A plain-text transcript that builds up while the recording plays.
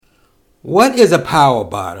What is a power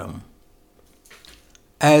bottom?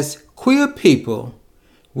 As queer people,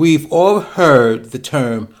 we've all heard the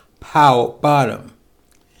term power bottom.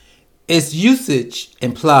 Its usage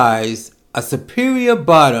implies a superior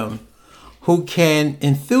bottom who can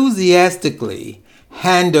enthusiastically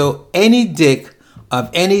handle any dick of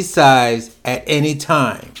any size at any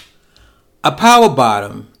time. A power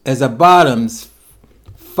bottom is a bottom's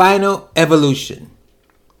final evolution.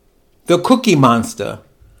 The Cookie Monster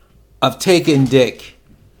of taking dick,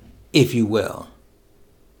 if you will.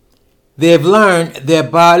 They've learned their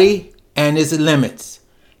body and its limits,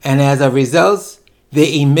 and as a result,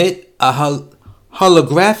 they emit a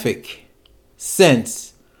holographic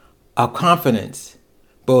sense of confidence,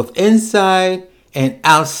 both inside and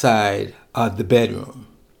outside of the bedroom,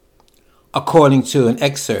 according to an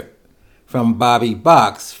excerpt from Bobby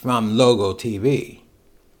Box from Logo TV.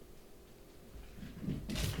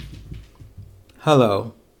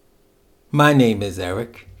 Hello, my name is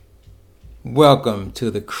Eric. Welcome to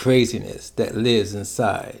the craziness that lives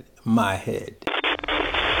inside my head.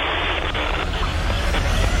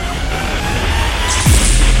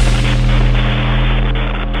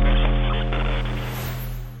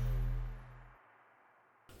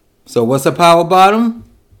 So what's a power bottom?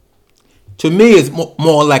 To me, it's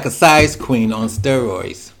more like a size queen on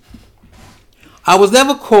steroids. I was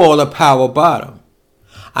never called a power bottom.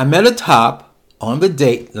 I met a top on the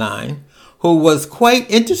date line who was quite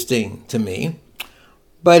interesting to me,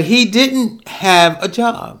 but he didn't have a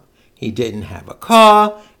job. He didn't have a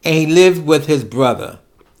car, and he lived with his brother.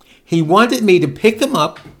 He wanted me to pick him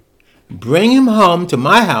up, bring him home to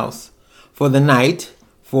my house for the night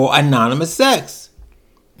for anonymous sex.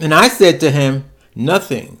 And I said to him,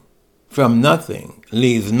 nothing from nothing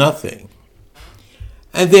leaves nothing.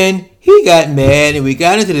 And then he got mad and we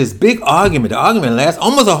got into this big argument. The argument lasted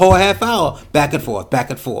almost a whole half hour, back and forth,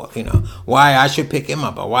 why I should pick him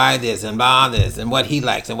up or why this and blah this and what he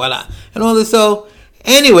likes and and all this. So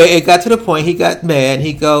anyway, it got to the point he got mad.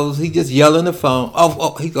 He just yelled on the phone.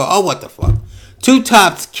 What the fuck? Two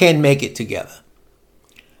tops can make it together.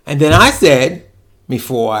 And then I said,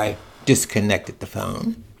 before I disconnected the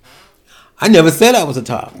phone, I never said I was a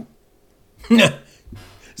top.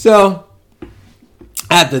 So,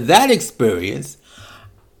 after that experience,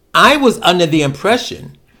 I was under the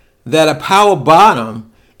impression that a power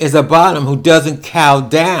bottom is a bottom who doesn't cow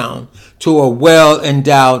down to a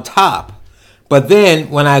well-endowed top. But then,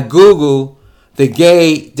 when I Google the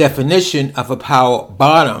gay definition of a power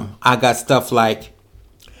bottom, I got stuff like,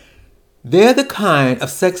 they're the kind of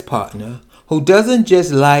sex partner who doesn't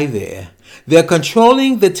just lie there. They're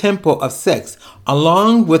controlling the tempo of sex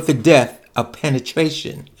along with the depth of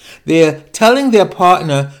penetration. They're telling their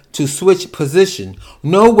partner to switch position.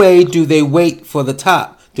 No way do they wait for the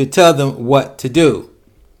top to tell them what to do.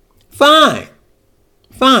 Fine.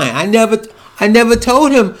 I never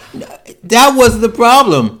told him that was the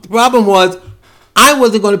problem. The problem was I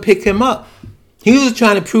wasn't going to pick him up. He was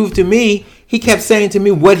trying to prove to me, he kept saying to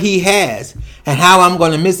me what he has and how I'm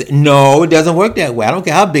going to miss it. No, it doesn't work that way. I don't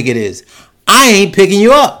care how big it is. I ain't picking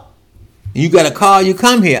you up. You got a car, you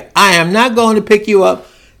come here. I am not going to pick you up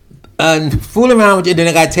and fool around with you, and then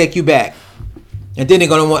I got to take you back. And then they're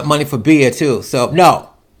going to want money for beer too. So, no.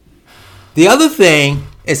 The other thing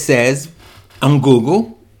it says on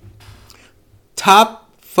Google,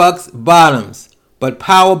 top fucks bottoms, but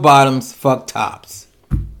power bottoms fuck tops.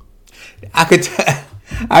 I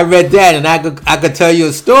read that, and I could tell you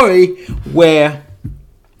a story where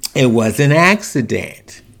it was an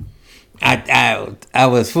accident. I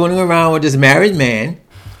was fooling around with this married man.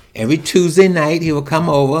 Every Tuesday night he would come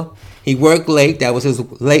over. He worked late. That was his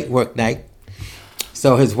late work night.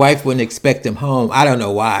 So his wife wouldn't expect him home. I don't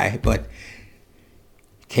know why, but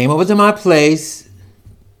came over to my place.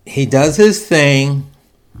 He does his thing.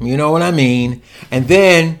 You know what I mean? And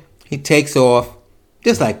then he takes off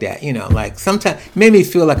just like that. Like sometimes made me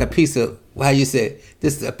feel like a piece of, how you said,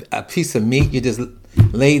 this a piece of meat. You just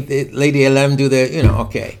lay there, let him do their,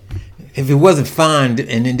 okay. If it wasn't fine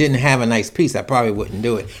and it didn't have a nice piece, I probably wouldn't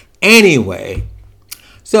do it. Anyway,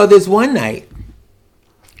 so this one night,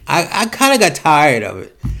 I kind of got tired of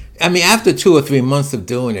it. I mean, after 2 or 3 months of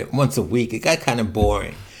doing it once a week, it got kind of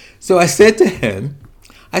boring. So I said to him,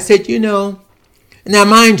 now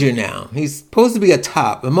mind you now, he's supposed to be a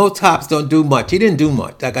top, but most tops don't do much. He didn't do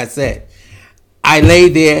much, like I said. I lay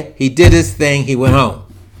there, he did his thing, he went home.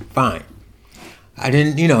 Fine. I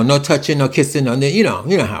didn't, no touching, no kissing, no, you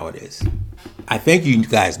know how it is. I think you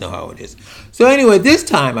guys know how it is. So anyway, this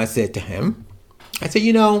time I said to him, I'm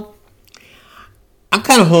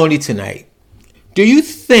kind of horny tonight. Do you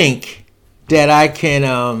think that I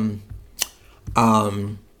can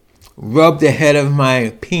rub the head of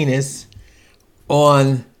my penis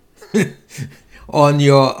on on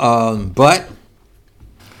your butt?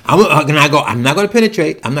 I'm not going to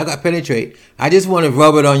penetrate. I'm not going to penetrate. I just want to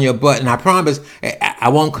rub it on your butt, and I promise I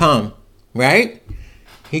won't come. Right?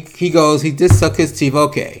 He just sucked his teeth.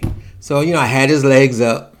 Okay. So, I had his legs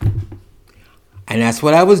up, and that's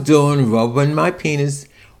what I was doing, rubbing my penis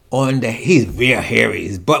on he's real hairy.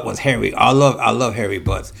 His butt was hairy. I love hairy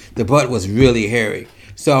butts. The butt was really hairy.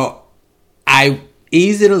 So I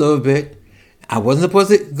eased it a little bit. I wasn't supposed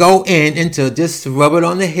to go into just rub it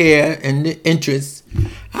on the hair and the entrance.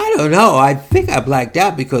 I don't know. I think I blacked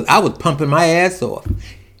out because I was pumping my ass off.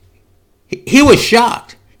 He was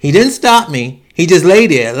shocked. He didn't stop me. He just lay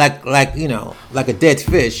there like a dead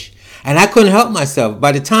fish. And I couldn't help myself.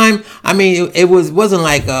 By the time, it wasn't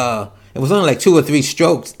like it was only like 2 or 3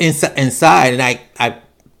 strokes inside, and I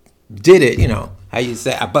did it. How you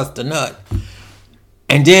say, I bust a nut.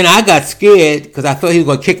 And then I got scared because I thought he was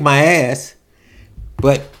gonna kick my ass.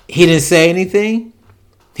 But he didn't say anything.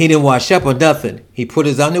 He didn't wash up or nothing. He put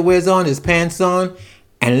his underwears on, his pants on,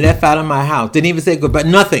 and left out of my house. Didn't even say goodbye,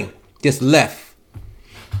 nothing. Just left.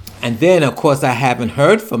 And then, of course, I haven't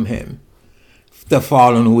heard from him the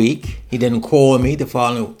following week. He didn't call me the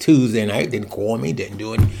following Tuesday night. Didn't call me, didn't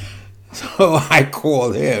do it. So I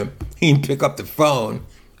called him. He didn't pick up the phone.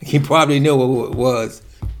 He probably knew who it was.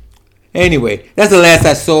 Anyway, that's the last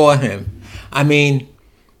I saw him.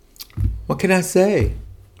 What can I say?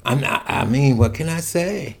 What can I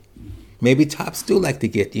say? Maybe tops do like to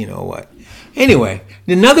get, Anyway,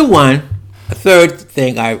 another one, a third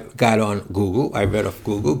thing I got on Google, I read off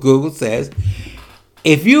Google. Google says,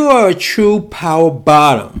 if you are a true power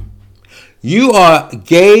bottom, you are a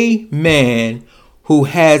gay man who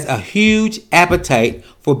has a huge appetite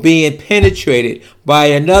for being penetrated by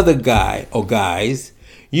another guy or guys.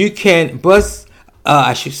 You can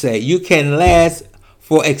you can last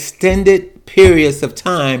for extended periods of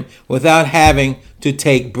time without having to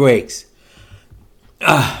take breaks.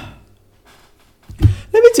 Let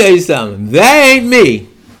me tell you something. That ain't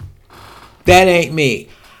me.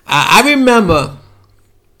 I remember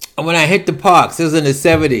when I hit the parks. This was in the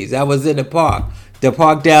 70s. I was in the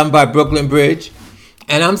park down by Brooklyn Bridge.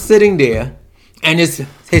 And I'm sitting there, and this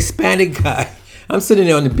Hispanic guy, I'm sitting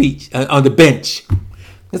there on the beach, on the bench.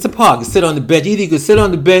 It's a park. You sit on the bench. Either you can sit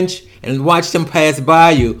on the bench and watch them pass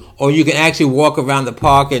by you, or you can actually walk around the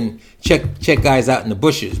park and check guys out in the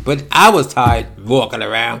bushes. But I was tired walking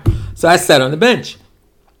around, so I sat on the bench.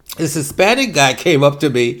 This Hispanic guy came up to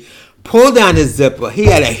me, pulled down his zipper. He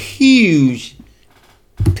had a huge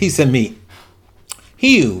piece of meat.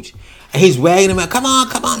 Huge. And he's wagging him out, come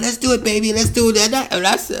on, let's do it, baby, let's do it. And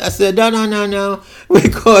I said, no,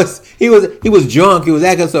 because he was drunk, he was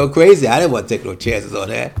acting so crazy, I didn't want to take no chances on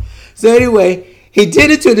that. So anyway, he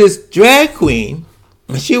did it to this drag queen.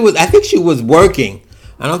 I think she was working.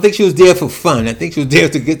 I don't think she was there for fun. I think she was there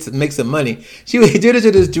to make some money. He did it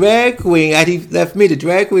to this drag queen. He left me. The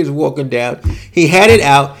drag queen was walking down. He had it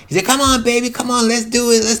out. He said, come on, baby, come on, let's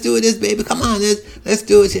do it. Let's do this, baby. Come on, let's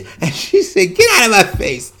do it. And she said, get out of my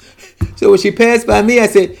face. So when she passed by me, I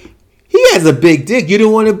said, he has a big dick. You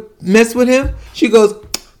don't want to mess with him? She goes,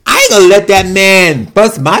 I ain't going to let that man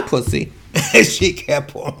bust my pussy. And she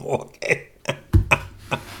kept on walking.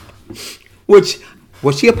 Which,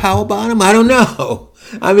 was she a power bottom? I don't know.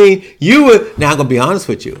 Now I'm going to be honest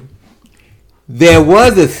with you. There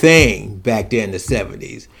was a thing back there in the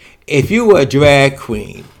 70s. If you were a drag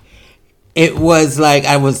queen, it was like,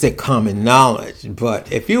 I wouldn't say common knowledge,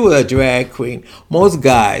 but if you were a drag queen, most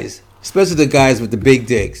guys, especially the guys with the big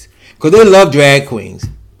dicks, because they love drag queens.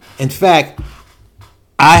 In fact,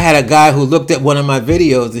 I had a guy who looked at one of my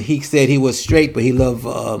videos and he said he was straight, but he loved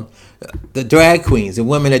the drag queens, the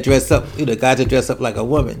women that dress up, guys that dress up like a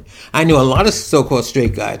woman. I knew a lot of so-called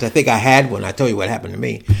straight guys. I think I had one. I told you what happened to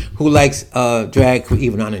me, who likes drag queen.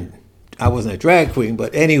 Even I wasn't a drag queen,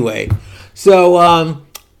 but anyway. So,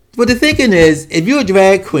 but the thinking is, if you're a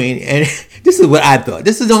drag queen, and this is what I thought.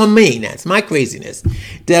 This is on me. That's my craziness.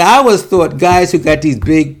 That I always thought guys who got these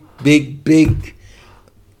big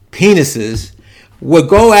penises would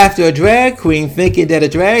go after a drag queen thinking that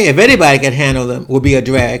if anybody can handle them, will be a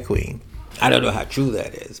drag queen. I don't know how true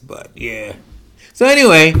that is, but yeah. So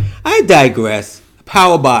anyway, I digress.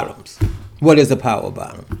 Power bottoms. What is a power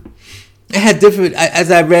bottom? It had different,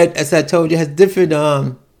 as I told you, it has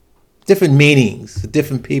different meanings to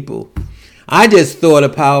different people. I just thought a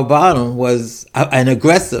power bottom was an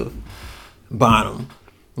aggressive bottom.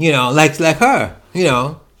 Like her,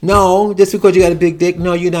 No, just because you got a big dick,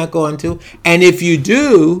 no, you're not going to. And if you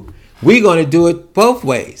do, we're going to do it both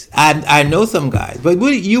ways. I know some guys, but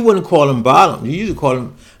you wouldn't call them bottom. You usually call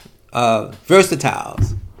them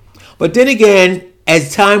versatiles. But then again,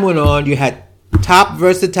 as time went on, you had top,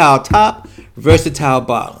 versatile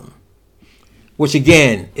bottom, which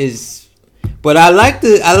again is. But I like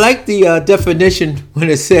the definition when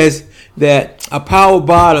it says that a power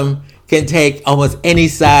bottom can take almost any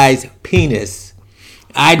size penis.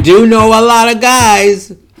 I do know a lot of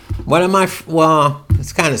guys.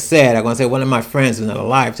 It's kind of sad. I'm going to say one of my friends is not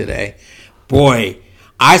alive today. Boy,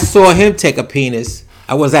 I saw him take a penis.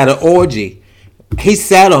 I was at an orgy. He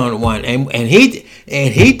sat on one and he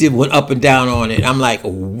went up and down on it. I'm like,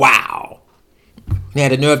 wow. He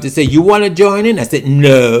had the nerve to say, "You want to join in?" I said,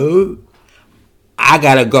 "No, I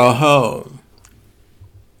got to go home."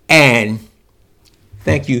 And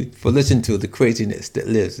thank you for listening to the craziness that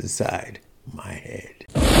lives inside my head.